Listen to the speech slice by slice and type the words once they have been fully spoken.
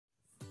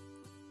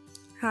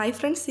Hi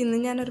friends, ഇന്ന്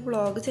ഞാനൊരു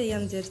vlog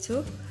ചെയ്യാമെന്ന് വിചാരിച്ചു.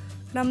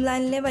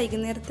 റംലാനിലെ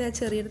വൈകുന്നേരത്തെ ആ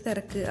ചെറിയൊരു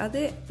തിരക്ക് അത്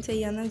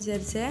ചെയ്യാമെന്ന്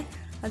വിചാരിച്ചേ.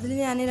 അതിൽ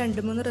ഞാൻ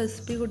 2-3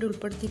 റെസിപ്പി കൂടി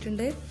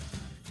ഉൾപ്പെടുത്തിയിട്ടുണ്ട്.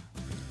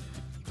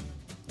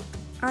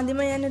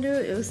 ആദ്യമായി ഞാനൊരു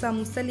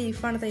സമൂസ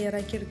ലീഫാണ്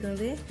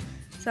തയ്യാറാക്കിയെടുക്കുന്നത്.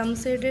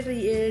 സമൂസയുടെ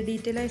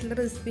ഡീറ്റെയിൽ ആയിട്ടുള്ള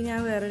റെസിപ്പി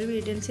ഞാൻ വേറൊരു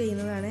വീഡിയോയിൽ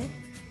ചെയ്യുന്നതാണ്.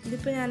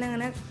 ഇതിപ്പോൾ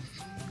ഞാനങ്ങനെ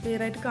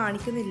ക്ലിയറായിട്ട്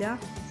കാണിക്കുന്നില്ല.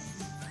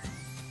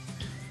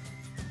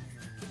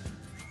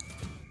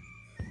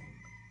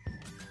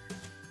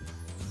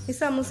 ഈ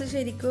സമൂസ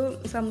ശരിക്കും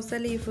സമൂസ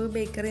ലീഫ്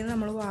ബേക്കറിയിൽ നിന്ന്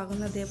നമ്മൾ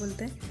വാങ്ങുന്ന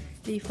അതേപോലത്തെ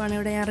ലീഫാണ്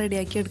ഇവിടെ ഞാൻ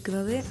റെഡിയാക്കി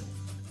എടുക്കുന്നത്.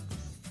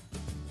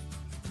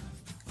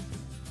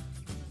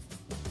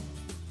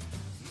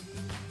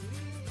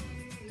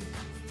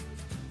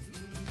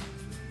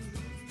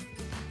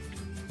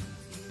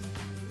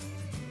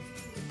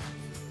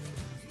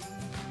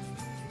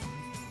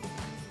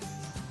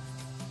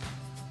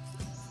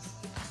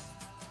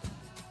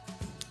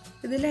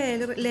 ഇത്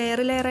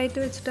ലെയറായിട്ട്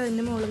വെച്ചിട്ട്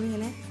അതിൻ്റെ മുകളിൽ നിന്ന്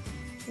ഇങ്ങനെ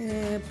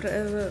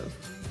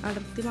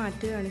അടർത്തി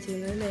മാറ്റുകയാണ്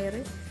ചെയ്യുന്നത്. ലെയർ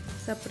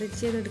സെപ്പറേറ്റ്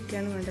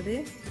ചെയ്തെടുക്കുകയാണ് വേണ്ടത്.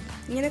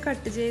 ഇങ്ങനെ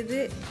കട്ട് ചെയ്ത്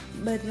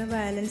വരുന്ന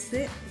ബാലൻസ്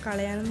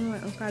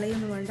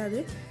കളയൊന്നും വേണ്ട. അത്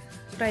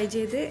ഫ്രൈ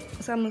ചെയ്ത്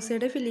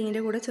സമൂസയുടെ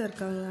ഫില്ലിങ്ങിൻ്റെ കൂടെ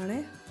ചേർക്കാവുന്നതാണ്.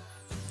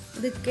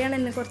 ഇതൊക്കെയാണ്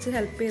എന്നെ കുറച്ച്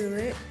ഹെൽപ്പ്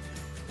ചെയ്തത്.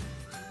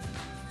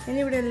 ഇനി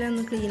ഇവിടെ എല്ലാം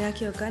ഒന്ന്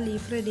ക്ലീനാക്കി വെക്കാം.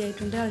 ലീഫ് റെഡി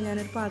ആയിട്ടുണ്ട്. അത്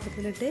ഞാനൊരു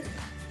പാത്രത്തിലിട്ട്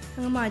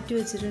അങ്ങ് മാറ്റി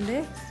വെച്ചിട്ടുണ്ട്.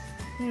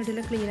 ഇനി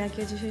ഇവിടെ ക്ലീനാക്കി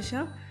വെച്ച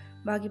ശേഷം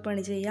ബാക്കി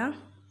പണി ചെയ്യാം.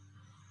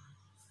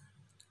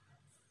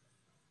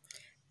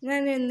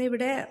 ഞാൻ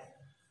ഇന്നിവിടെ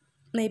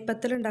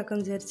നെയ്പ്പത്തൽ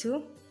ഉണ്ടാക്കാമെന്ന് വിചാരിച്ചു.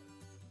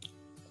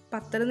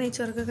 പത്തൽ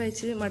നെയ്ച്ചോറൊക്കെ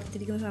കഴിച്ച്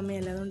മടുത്തിരിക്കുന്ന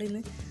സമയമല്ല, അതുകൊണ്ട്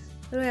ഇന്ന്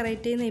ഒരു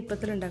വെറൈറ്റി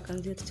നെയ്പ്പത്തൽ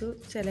ഉണ്ടാക്കാമെന്ന് വിചാരിച്ചു.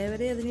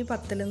 ചിലവർ അതിന്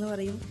പത്തലെന്ന്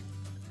പറയും,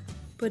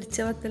 പൊരിച്ച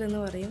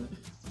പത്തലെന്ന് പറയും.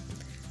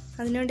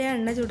 അതിനുവേണ്ടി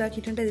എണ്ണ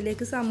ചൂടാക്കിയിട്ടുണ്ട്.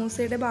 ഇതിലേക്ക്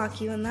സമൂസയുടെ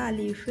ബാക്കി വന്ന ആ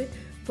ലീഫ്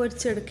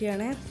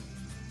പൊരിച്ചെടുക്കുകയാണ്.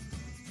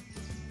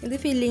 ഇത്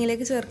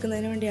ഫില്ലിങ്ങിലേക്ക്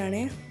ചേർക്കുന്നതിന്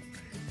വേണ്ടിയാണ്.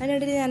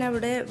 അതിനിടയിൽ ഞാൻ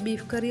അവിടെ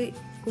ബീഫ് കറി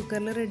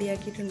കുക്കറിൽ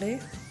റെഡിയാക്കിയിട്ടുണ്ട്.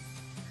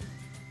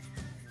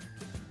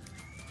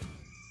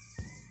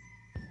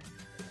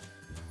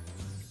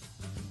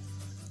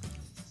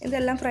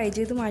 ഇതെല്ലാം ഫ്രൈ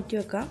ചെയ്ത് മാറ്റി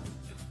വെക്കാം.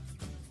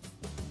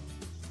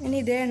 ഇനി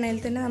ഇതേ എണ്ണയിൽ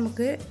തന്നെ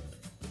നമുക്ക്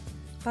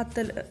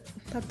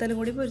പത്തലും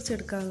കൂടി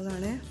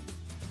പൊരിച്ചെടുക്കാവുന്നതാണ്.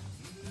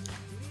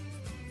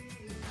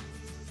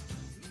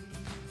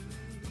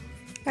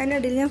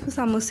 അതിനിടയിൽ ഞാൻ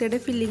സമൂസയുടെ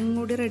ഫില്ലിങ്ങും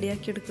കൂടി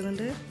റെഡിയാക്കി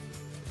എടുക്കുന്നുണ്ട്.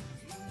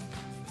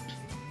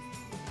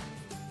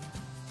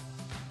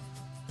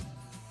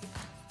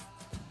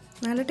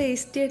 നല്ല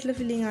ടേസ്റ്റി ആയിട്ടുള്ള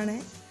ഫില്ലിംഗ് ആണ്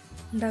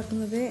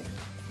ഉണ്ടാക്കുന്നത്.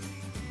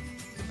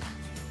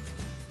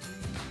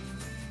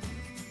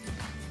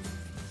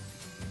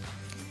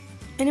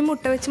 ഇനി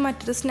മുട്ട വെച്ച്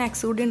മറ്റൊരു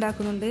സ്നാക്സ് കൂടി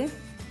ഉണ്ടാക്കുന്നുണ്ട്.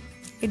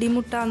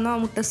 ഇടിമുട്ട എന്നോ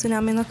മുട്ട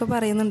സുനാമി എന്നൊക്കെ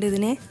പറയുന്നുണ്ട്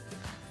ഇതിന്.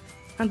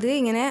 അത്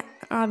ഇങ്ങനെ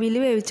ആവിയിൽ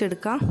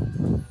വേവിച്ചെടുക്കാം.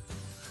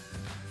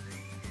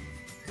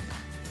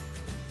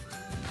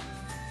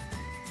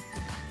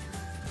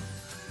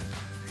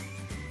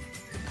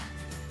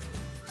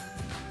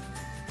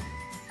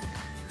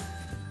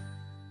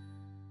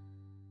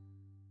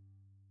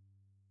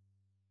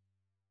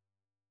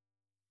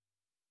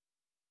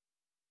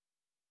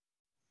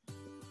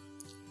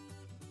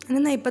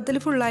 അങ്ങനെ നെയ്പ്പത്തിൽ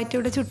ഫുള്ളായിട്ട്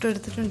ഇവിടെ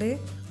ചുട്ടെടുത്തിട്ടുണ്ട്.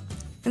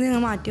 അത്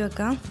ഞങ്ങൾ മാറ്റി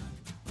വെക്കാം.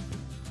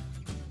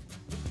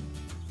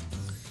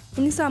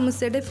 ഇനി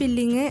സമൂസയുടെ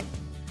ഫില്ലിങ്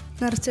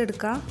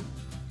നിറച്ചെടുക്കാം.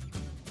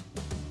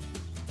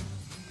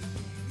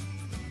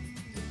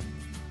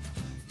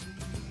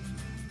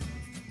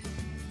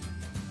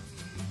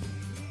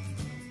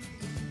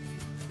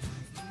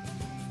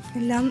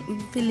 എല്ലാം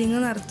ഫില്ലിങ്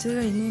നിറച്ച്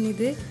കഴിഞ്ഞ് ഇനി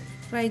ഇത്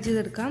ഫ്രൈ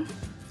ചെയ്തെടുക്കാം.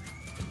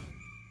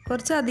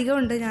 കുറച്ച്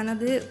അധികമുണ്ട്.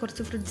 ഞാനത്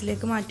കുറച്ച്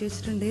ഫ്രിഡ്ജിലേക്ക് മാറ്റി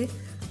വെച്ചിട്ടുണ്ട്.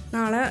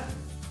 നാളെ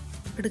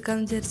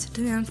എടുക്കാമെന്ന്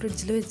വിചാരിച്ചിട്ട് ഞാൻ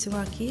ഫ്രിഡ്ജിൽ വെച്ച്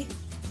ബാക്കി.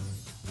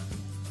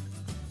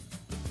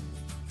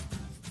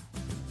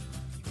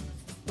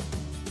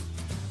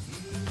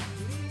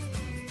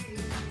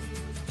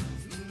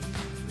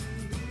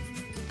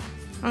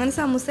 അങ്ങനെ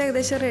സമൂസ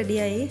ഏകദേശം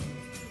റെഡിയായി.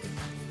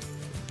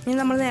 ഇനി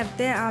നമ്മൾ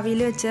നേരത്തെ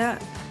ആവിയിൽ വെച്ച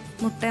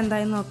മുട്ട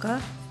എന്തായെന്ന് നോക്കാം.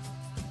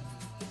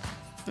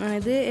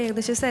 ഇത്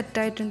ഏകദേശം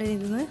സെറ്റായിട്ടുണ്ട്.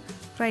 ഇതിന്ന്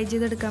ഫ്രൈ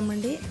ചെയ്തെടുക്കാൻ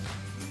വേണ്ടി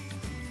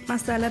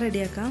മസാല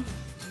റെഡിയാക്കാം.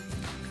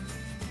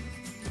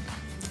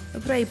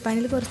 ഫ്രൈ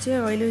പാനിൽ കുറച്ച്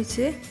ഓയിൽ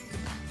ഒഴിച്ച്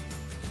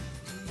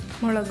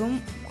മുളകും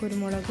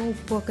കുരുമുളകും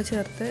ഉപ്പും ഒക്കെ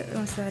ചേർത്ത്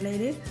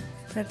മസാലയിൽ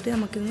പുരട്ടി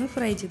നമുക്കിന്ന്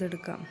ഫ്രൈ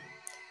ചെയ്തെടുക്കാം.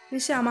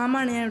 ഇത്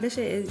ഷമാമാണ് ഞാൻ ഇവിടെ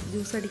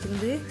ജ്യൂസ്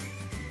അടിക്കുന്നത്.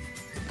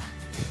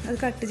 അത്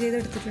കട്ട്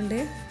ചെയ്തെടുത്തിട്ടുണ്ട്.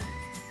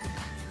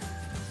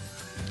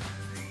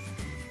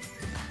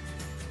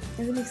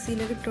 ഇത്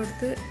മിക്സിയിലേക്ക് ഇട്ട്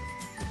കൊടുത്ത്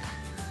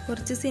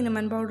കുറച്ച്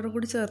സിനമൺ പൗഡർ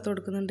കൂടി ചേർത്ത്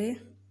കൊടുക്കുന്നുണ്ട്.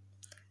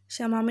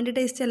 ഷമാമിൻ്റെ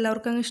ടേസ്റ്റ്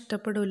എല്ലാവർക്കും അങ്ങ്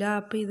ഇഷ്ടപ്പെടില്ല.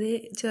 അപ്പോൾ ഇത്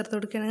ചേർത്ത്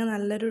കൊടുക്കുകയാണെങ്കിൽ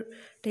നല്ലൊരു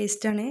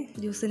ടേസ്റ്റാണ്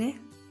ജ്യൂസിന്.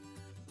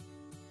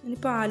 ഇനി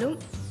പാലും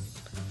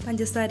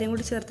പഞ്ചസാരയും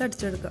കൂടി ചേർത്ത്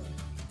അടിച്ചെടുക്കാം.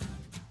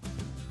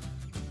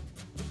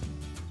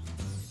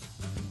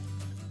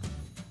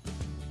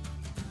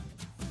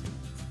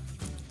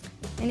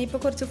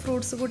 ഇനിയിപ്പോൾ കുറച്ച്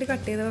ഫ്രൂട്ട്സ് കൂടി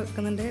കട്ട് ചെയ്ത്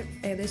വെക്കുന്നുണ്ട്.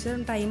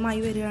 ഏകദേശം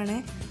ടൈമായി വരികയാണ്.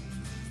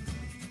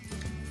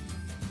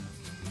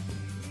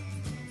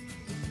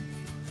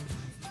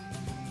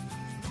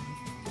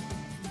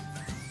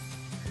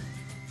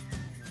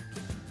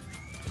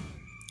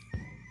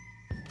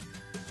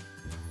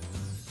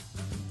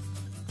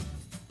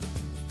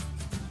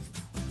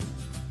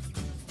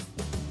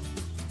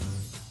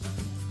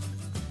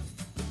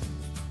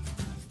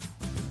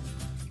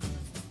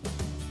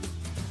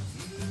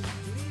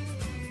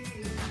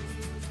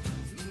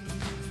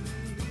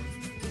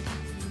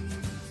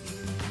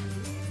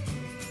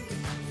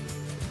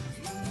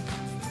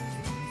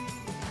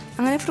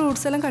 അങ്ങനെ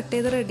ഫ്രൂട്ട്സ് എല്ലാം കട്ട്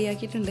ചെയ്ത്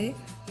റെഡിയാക്കിയിട്ടുണ്ട്.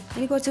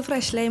 ഇനി കുറച്ച്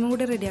ഫ്രഷ് ലൈമും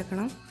കൂടി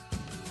റെഡിയാക്കണം.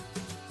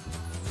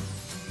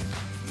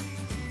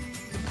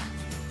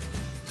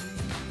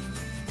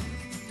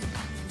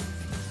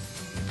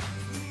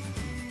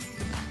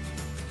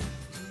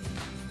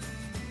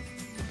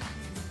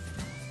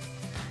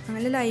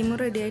 അങ്ങനെ ലൈമും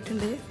റെഡി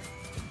ആയിട്ടുണ്ട്.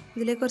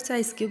 ഇതിലേക്ക് കുറച്ച്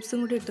ഐസ് ക്യൂബ്സും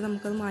കൂടി ഇട്ട്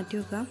നമുക്കത് മാറ്റി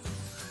വെക്കാം.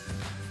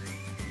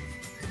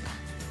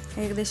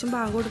 ഏകദേശം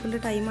ബാങ്ക് കൊടുക്കേണ്ട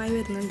ടൈമായി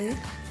വരുന്നുണ്ട്.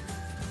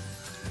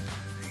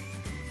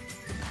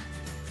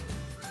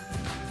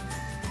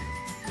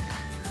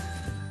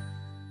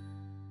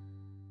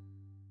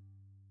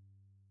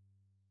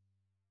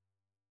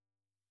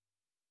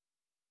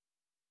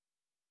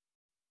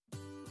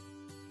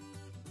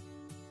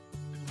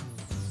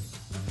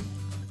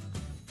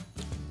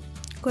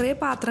 കുറേ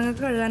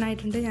പാത്രങ്ങൾക്ക്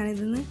കഴുകാനായിട്ടുണ്ട്.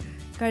 ഞാനിതൊന്ന്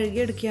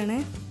കഴുകിയെടുക്കുകയാണ്.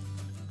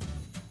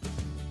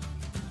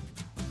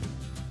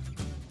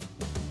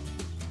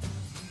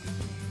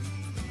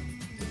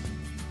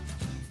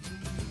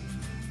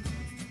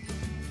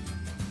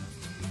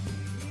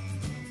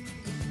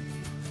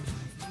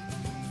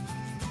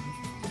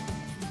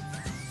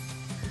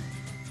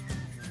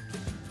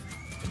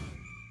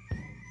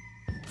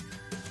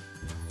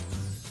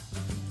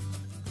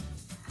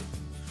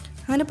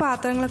 അങ്ങനെ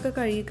പാത്രങ്ങളൊക്കെ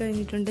കഴുകി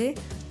കഴിഞ്ഞിട്ടുണ്ട്.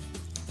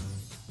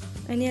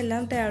 ഇനി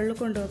എല്ലാം ടേബിളിൽ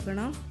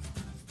കൊണ്ടുവെക്കണം.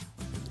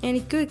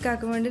 എനിക്കും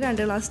ഇക്കാക്ക് വേണ്ടി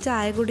 2 ഗ്ലാസ്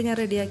ചായ കൂടി ഞാൻ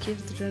റെഡിയാക്കി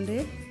എടുത്തിട്ടുണ്ട്.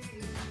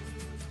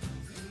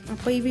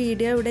 അപ്പോൾ ഈ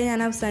വീഡിയോ ഇവിടെ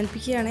ഞാൻ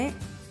അവസാനിപ്പിക്കുകയാണ്.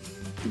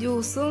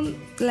 ജ്യൂസും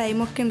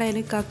ലൈമൊക്കെ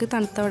ഉണ്ടായാലും ഇക്കാക്ക്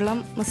തണുത്ത വെള്ളം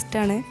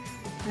മസ്റ്റാണ്.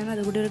 ഞാൻ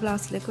അതുകൂടി ഒരു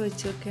ഗ്ലാസ്സിലേക്ക്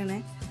ഒഴിച്ച് വെക്കുകയാണ്.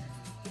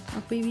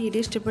 അപ്പോൾ ഈ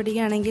വീഡിയോ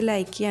ഇഷ്ടപ്പെടുകയാണെങ്കിൽ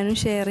ലൈക്ക് ചെയ്യാനും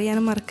ഷെയർ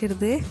ചെയ്യാനും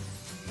മറക്കരുത്.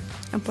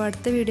 അപ്പോൾ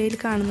അടുത്ത വീഡിയോയിൽ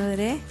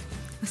കാണുന്നവരെ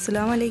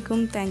അസ്സലാമു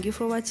അലൈക്കും. Thank you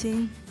for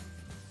watching.